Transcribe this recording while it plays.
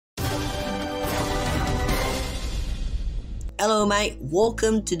Hello mate,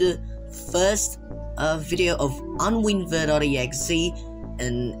 welcome to the first video of UNWINVER.exe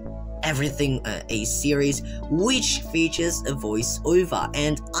and everything a series which features a voiceover.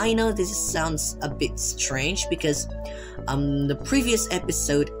 And I know this sounds a bit strange because the previous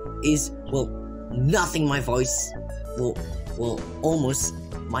episode is, well, nothing. My voice, almost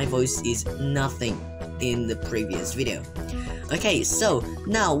my voice is nothing in the previous video. Okay, so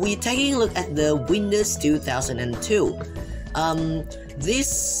now we're taking a look at the Windows 2002.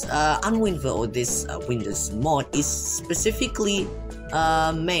 This UNWINVER or this Windows mod is specifically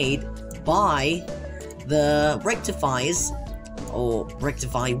made by the Rectifiers or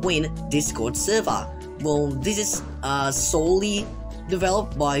RectifyWin Discord server. Well, this is solely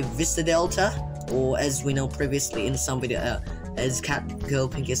developed by Vista Delta, or as we know previously in some video as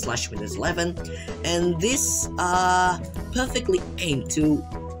Pinky/Windows 11, and this perfectly aimed to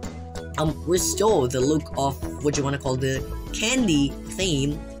restore the look of what you want to call the candy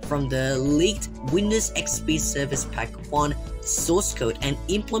theme from the leaked Windows XP Service Pack 1 source code and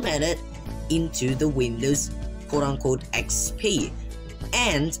implement it into the Windows quote-unquote XP.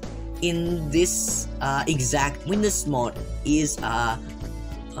 And in this exact Windows mod is to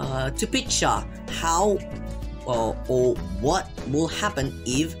picture how or what will happen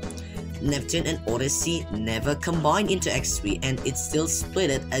if Neptune and Odyssey never combine into XP and it's still split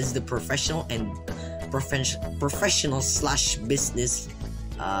it as the professional and professional/business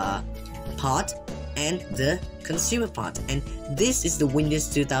part and the consumer part. And this is the Windows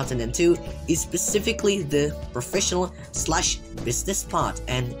 2002 is specifically the professional/business part,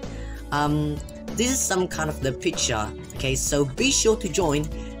 and this is some kind of the picture. Okay, so be sure to join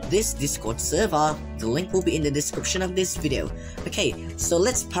this Discord server. The link will be in the description of this video. Okay, so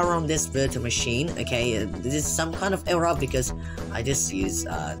let's power on this virtual machine. Okay, this is some kind of error because I just use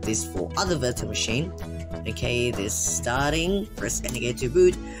this for other virtual machine. Okay, this starting, press NK to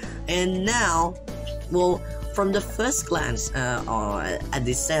boot, and now, well, from the first glance at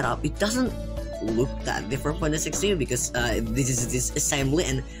this setup, it doesn't look that different from the 16 because this is this assembly,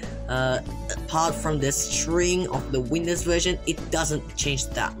 and apart from the string of the Windows version, it doesn't change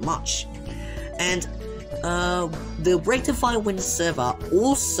that much. And the RectifyWin server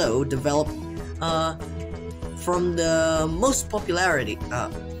also developed from the most popularity.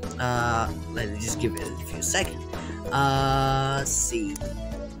 Let me just give it a few seconds. See,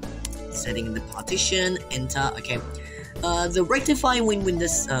 setting the partition, enter. Okay, the RectifyWin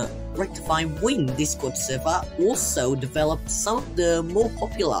Windows RectifyWin Discord server also developed some of the more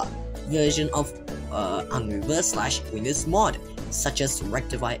popular version of UNWINVER/Windows mod, such as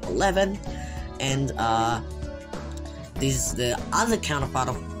Rectify 11, and this is the other counterpart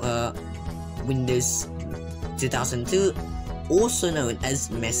of Windows 2002, also known as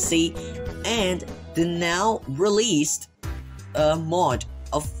Messy, and the now released mod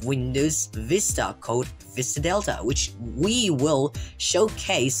of Windows Vista called Vista Delta, which we will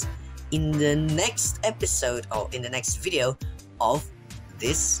showcase in the next episode or in the next video of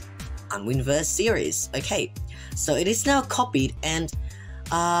this UNWINVER series. Okay, so it is now copied, and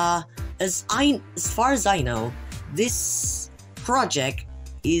as far as I know, this project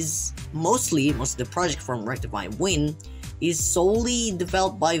is most of the project from RectifyWin is solely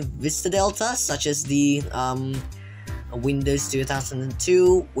developed by Vista Delta, such as the Windows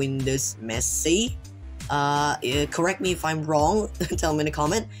 2002, Windows Messy. Correct me if I'm wrong, tell me in the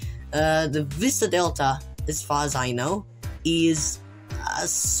comment. The Vista Delta, as far as I know, is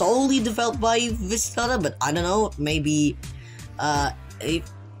solely developed by Vista Delta, but I don't know, maybe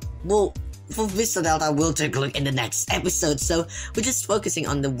for Vista Delta we'll take a look in the next episode, so we're just focusing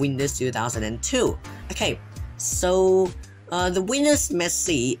on the Windows 2002. Okay, so the Windows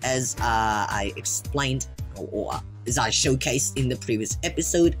Messy, as I explained or as I showcased in the previous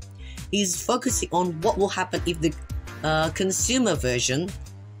episode, is focusing on what will happen if the consumer version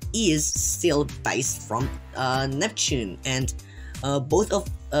is still based from Neptune, and both of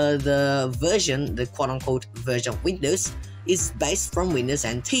the version, the quote-unquote version of Windows, is based from Windows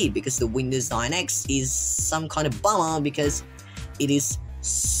NT, because the Windows 9X is some kind of bummer because it is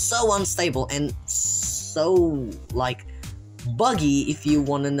so unstable and so like buggy if you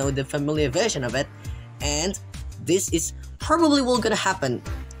want to know the familiar version of it, and this is probably what's gonna happen.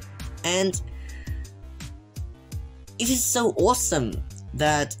 And it is so awesome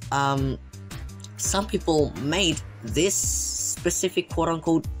that some people made this specific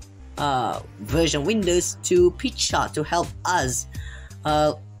quote-unquote version Windows to picture to help us,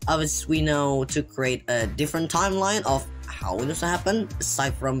 as we know, to create a different timeline of how Windows will happen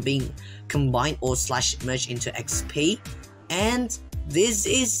aside from being combined or /merged into XP. And this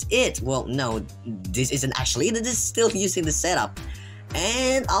is it. Well, no, this isn't actually. This is still using the setup.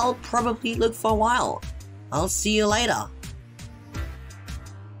 And I'll probably look for a while. I'll see you later.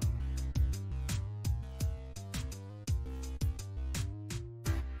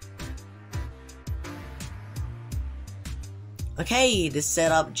 Okay, the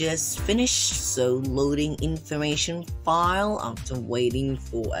setup just finished, so loading information file after waiting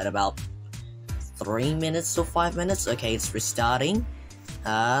for at about 3 minutes or 5 minutes. Okay, it's restarting.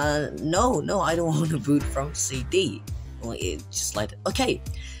 No, I don't want to boot from CD. Well, it just like, okay,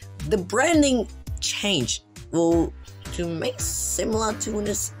 the branding changed. Well, to make similar to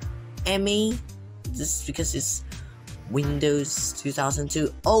Windows ME, just because it's Windows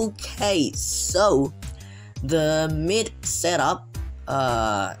 2002. Okay, so the mid setup,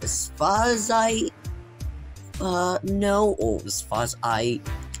 as far as I know, or as far as I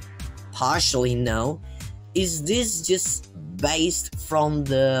partially know, is this just based from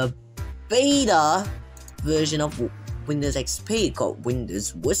the beta version of Windows XP called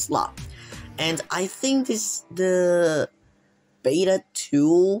Windows Whistler, and I think this the beta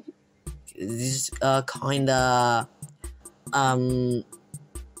tool is kinda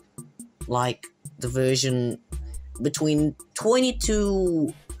like the version between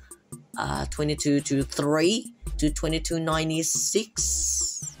 22 to 3 to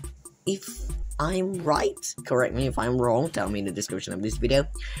 2296, if I'm right. Correct me if I'm wrong, tell me in the description of this video.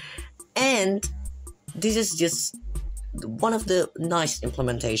 And this is just one of the nice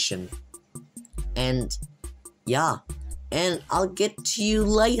implementation, and yeah, and I'll get to you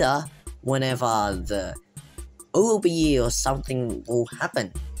later whenever the OBE or something will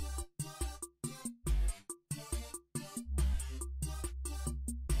happen.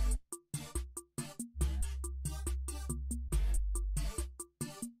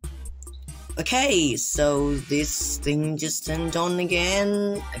 Okay, so this thing just turned on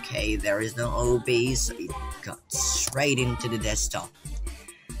again. Okay, there is no OB, so it got straight into the desktop.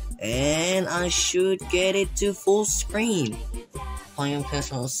 And I should get it to full screen. Playing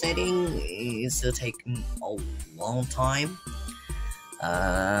personal setting is still taking a long time.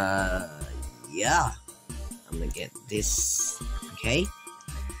 Yeah, I'm gonna get this. Okay,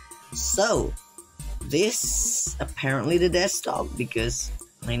 so this apparently the desktop, because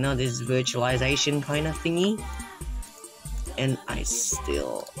I know this virtualization kind of thingy, and I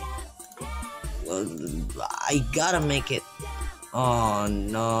still, well, I gotta make it. Oh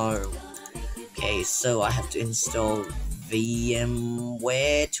no. Okay, so I have to install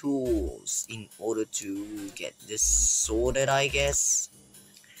VMware tools in order to get this sorted, I guess.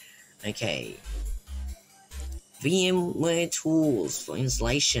 Okay, VMware tools for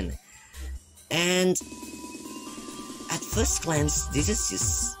installation, and at first glance, this is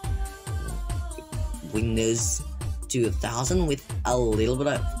just Windows 2000 with a little bit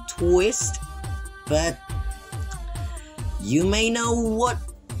of twist, but you may know what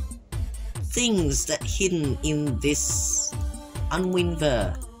things that hidden in this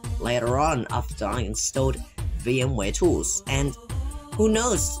UNWINVER later on after I installed VMware tools, and who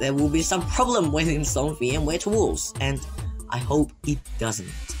knows, there will be some problem when installing VMware tools, and I hope it doesn't.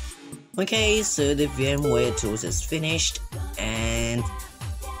 Okay, so the VMware tools is finished, and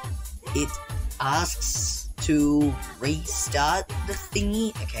it asks to restart the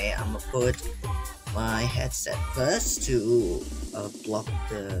thingy. Okay, I'm gonna put my headset first to block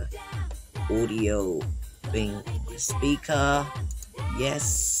the audio being the speaker.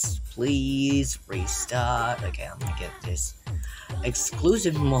 Yes, please restart. Okay, I'm gonna get this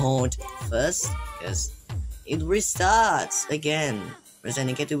exclusive mode first because it restarts again.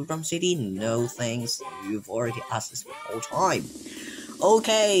 Presenting it to from CD? No thanks, you've already asked this the whole time.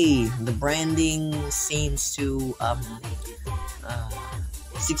 Okay, the branding seems to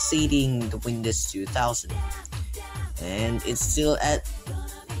succeeding the Windows 2000, and it's still at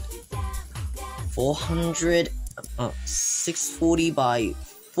 640 by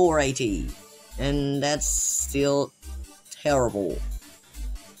 480, and that's still terrible.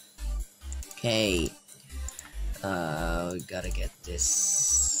 Okay, gotta get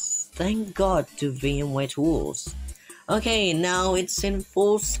this. Thank God to VMware tools. Okay, now it's in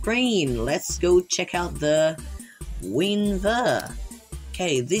full screen. Let's go check out the WinVer.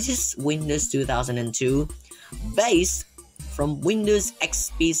 Okay, this is Windows 2002, based from Windows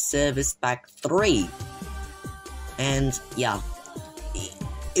XP Service Pack 3. And yeah,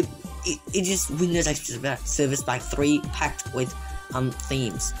 it is Windows XP Service Pack 3 packed with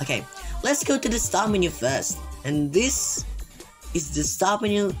themes. Okay, let's go to the start menu first. And this is the start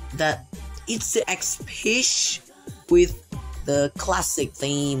menu that it's the XP with the classic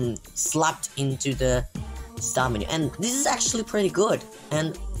theme slapped into the start menu, and this is actually pretty good.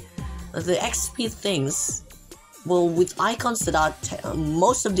 And the XP things, well, with icons that are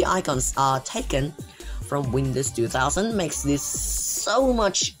most of the icons are taken from Windows 2000, makes this so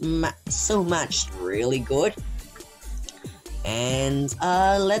much really good. And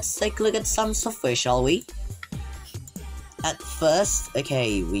let's take a look at some software, shall we? At first,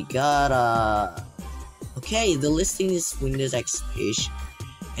 okay, we got okay, the listing is Windows XP,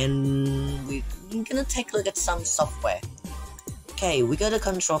 and we're gonna take a look at some software. Okay, we got a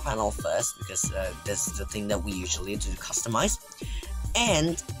control panel first, because this is the thing that we usually do to customize.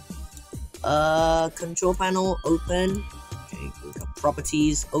 And control panel open. Okay, we got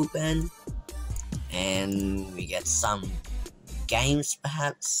properties open, and we get some games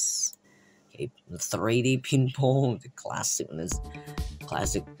perhaps. Okay, 3D pinball, the classic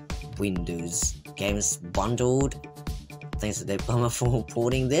Windows games bundled. Thanks to Diploma for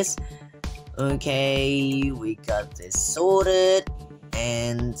porting this. Okay, we got this sorted,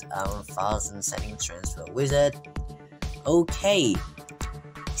 and our files and settings transfer wizard. Okay,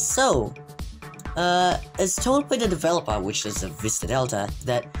 so as told by the developer, which is a Vista Delta,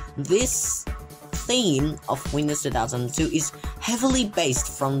 that this theme of Windows 2002 is heavily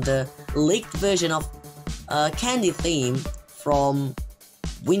based from the leaked version of Candy theme from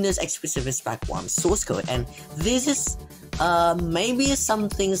Windows XP Service Pack 1 source code, and this is maybe some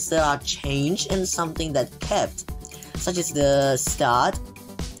things that are changed and something that kept, such as the start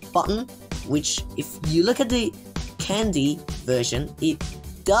button, which if you look at the Candy version, it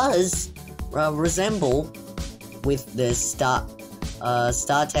does resemble with the star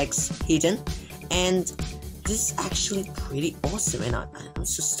text hidden, and this is actually pretty awesome, and I'm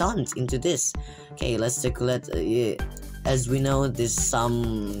so stunned into this. Okay, let's take a look. As we know, there's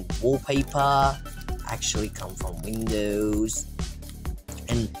some wallpaper actually come from Windows,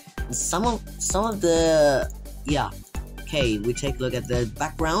 and some of the okay, we take a look at the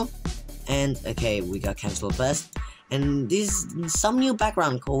background, and okay, we got cancel first, and this some new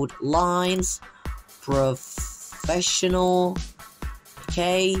background called Lines Professional.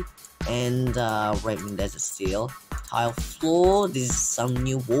 Okay, and Raven Desert Steel Tile Floor. This is some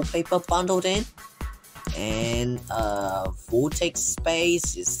new wallpaper bundled in. And Vortex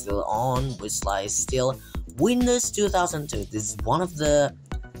Space is still on, with like still Windows 2002. This is one of the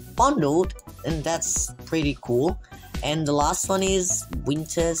bundled, and that's pretty cool. And the last one is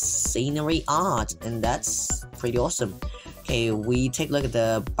Winter Scenery Art, and that's pretty awesome. Okay, we take a look at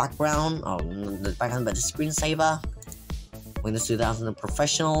the background, but the screensaver. Windows 2000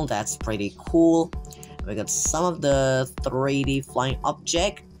 Professional, that's pretty cool. We got some of the 3D flying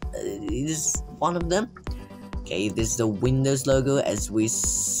object. It is one of them. Okay, this is the Windows logo as we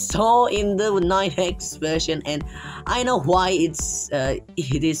saw in the 9X version, and I know why it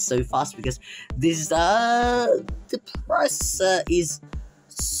is so fast, because this the processor is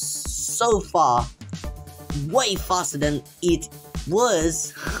so far way faster than it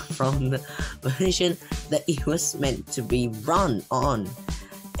was from the version that it was meant to be run on.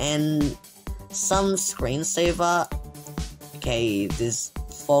 And some screensaver. Okay, this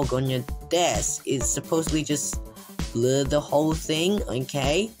fog on your desk is supposedly just blur the whole thing.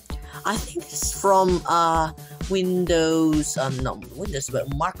 Okay, I think it's from Windows, not Windows, but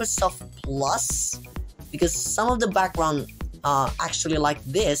Microsoft Plus, because some of the background are actually like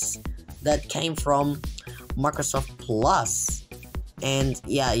this that came from Microsoft Plus. And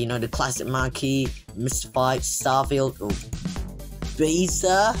yeah, you know, the classic marquee, Mystified, Starfield, or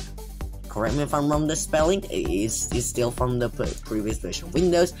Beza. Correct me if I'm wrong, the spelling is still from the previous version of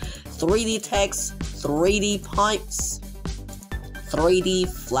Windows. 3D text, 3D pipes, 3D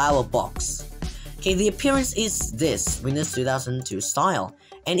flower box. Okay, the appearance is this Windows 2002 style,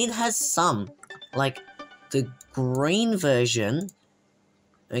 and it has some, like the green version.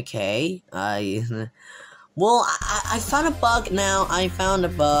 Okay, I found a bug now. I found a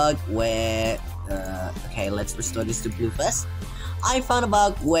bug where, okay, let's restore this to blue first. I found a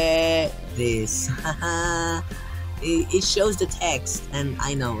bug where this, it shows the text, and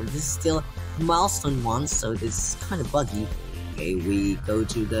I know this is still milestone 1, so this is kind of buggy. Okay, we go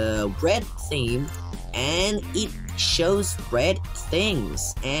to the red theme, and it shows red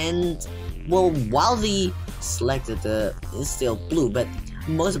things, and well, while the selected is still blue, but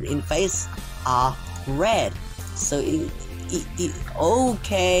most of the interface are red. So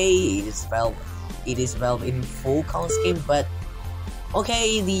okay, it is Valve in full color scheme, but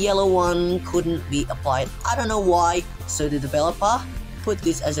okay, the yellow one couldn't be applied. I don't know why. So the developer put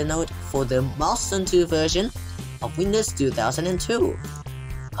this as a note for the Milestone 2 version of Windows 2002.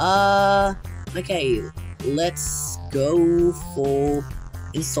 Okay, let's go for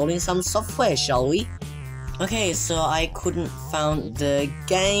installing some software, shall we? Okay, so I couldn't find the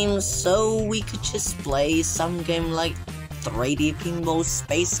game, so we could just play some game like 3D Pinball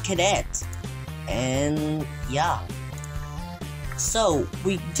Space Cadet. And yeah. So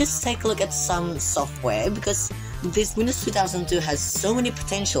we just take a look at some software, because this Windows 2002 has so many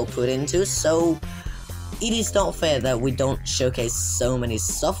potential put into, so it is not fair that we don't showcase so many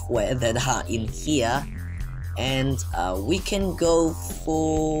software that are in here. And we can go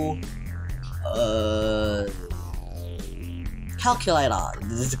for calculator.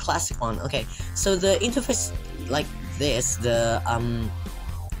 This is the classic one. Okay, so the interface like this, the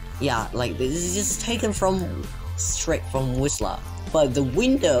yeah, like this is just taken from straight from Whistler, but the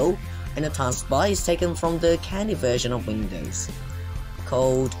window and the taskbar is taken from the candy version of Windows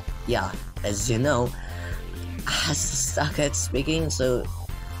called, yeah, as you know, I suck at speaking, so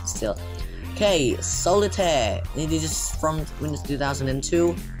still. Okay, Solitaire, it is from Windows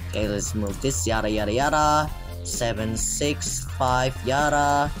 2002. Okay, let's move this, yada yada yada, 765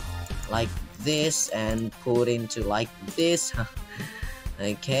 yada, like this, and put into like this.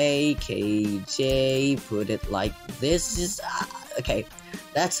 Okay, KJ, put it like this. Is okay,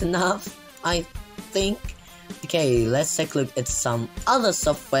 that's enough, I think. Okay, let's take a look at some other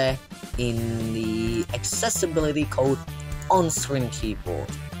software in the accessibility called on-screen keyboard.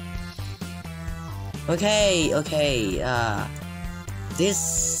 Okay,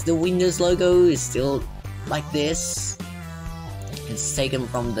 the Windows logo is still like this. It's taken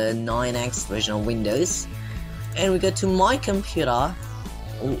from the 9X version of Windows. And we go to my computer.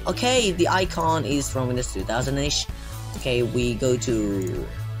 Okay, the icon is from Windows 2000-ish. Okay, we go to,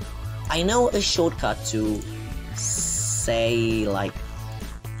 I know a shortcut to say, like,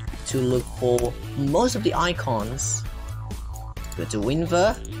 to look for most of the icons. Go to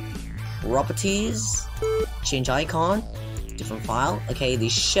WinVer, properties, change icon, different file. Okay, the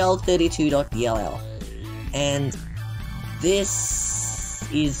shell32.dll, and this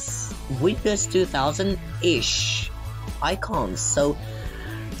is Windows 2000-ish icons. So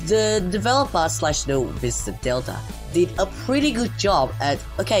the developer / no Vista Delta did a pretty good job at,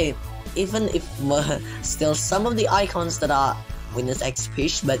 okay, even if still some of the icons that are Windows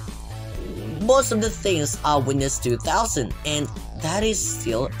XP, but most of the things are Windows 2000, and that is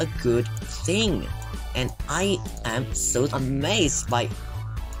still a good thing. And I am so amazed by,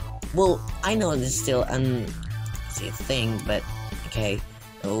 well, I know this is still a thing, but okay,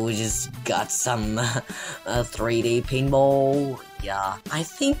 we just got some 3D pinball. Yeah, I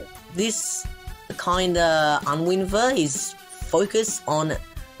think this kinda UNWINVER is focused on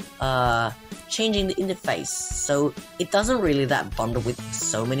changing the interface, so it doesn't really that bundle with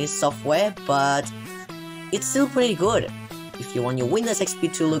so many software, but it's still pretty good. If you want your Windows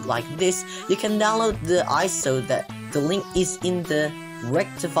XP to look like this, you can download the ISO. That the link is in the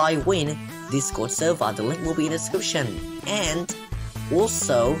RectifyWin Discord server. The link will be in the description. And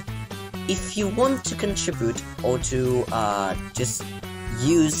also, if you want to contribute or to just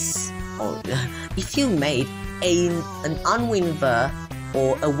use, or if you made an UNWINVER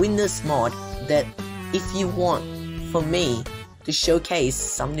or a Windows mod that if you want for me to showcase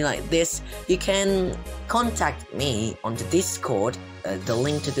something like this, you can contact me on the Discord. The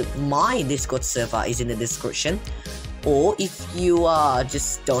link to my Discord server is in the description. Or if you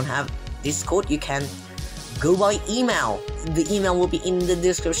just don't have Discord, you can go by email. The email will be in the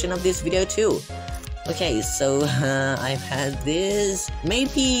description of this video too. Okay, so I've had this.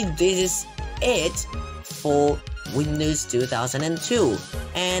 Maybe this is it for Windows 2002,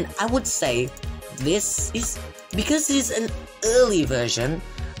 and I would say this is, because it is an early version,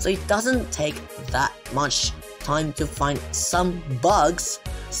 so it doesn't take that much time to find some bugs,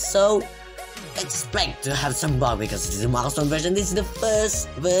 so expect to have some bugs, because this is a milestone version. This is the first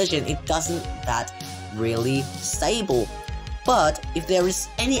version. It doesn't that really stable, but if there is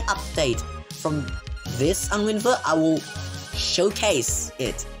any update from this UNWINVER, I will showcase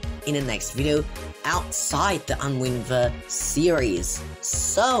it in the next video outside the UNWINVER series.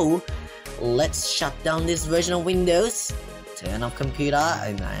 So let's shut down this version of Windows, turn off computer,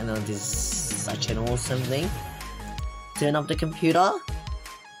 and I know this is such an awesome thing. Turn off the computer.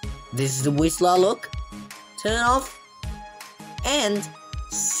 This is the Whistler look. Turn off, and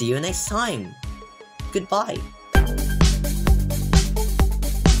see you next time. Goodbye.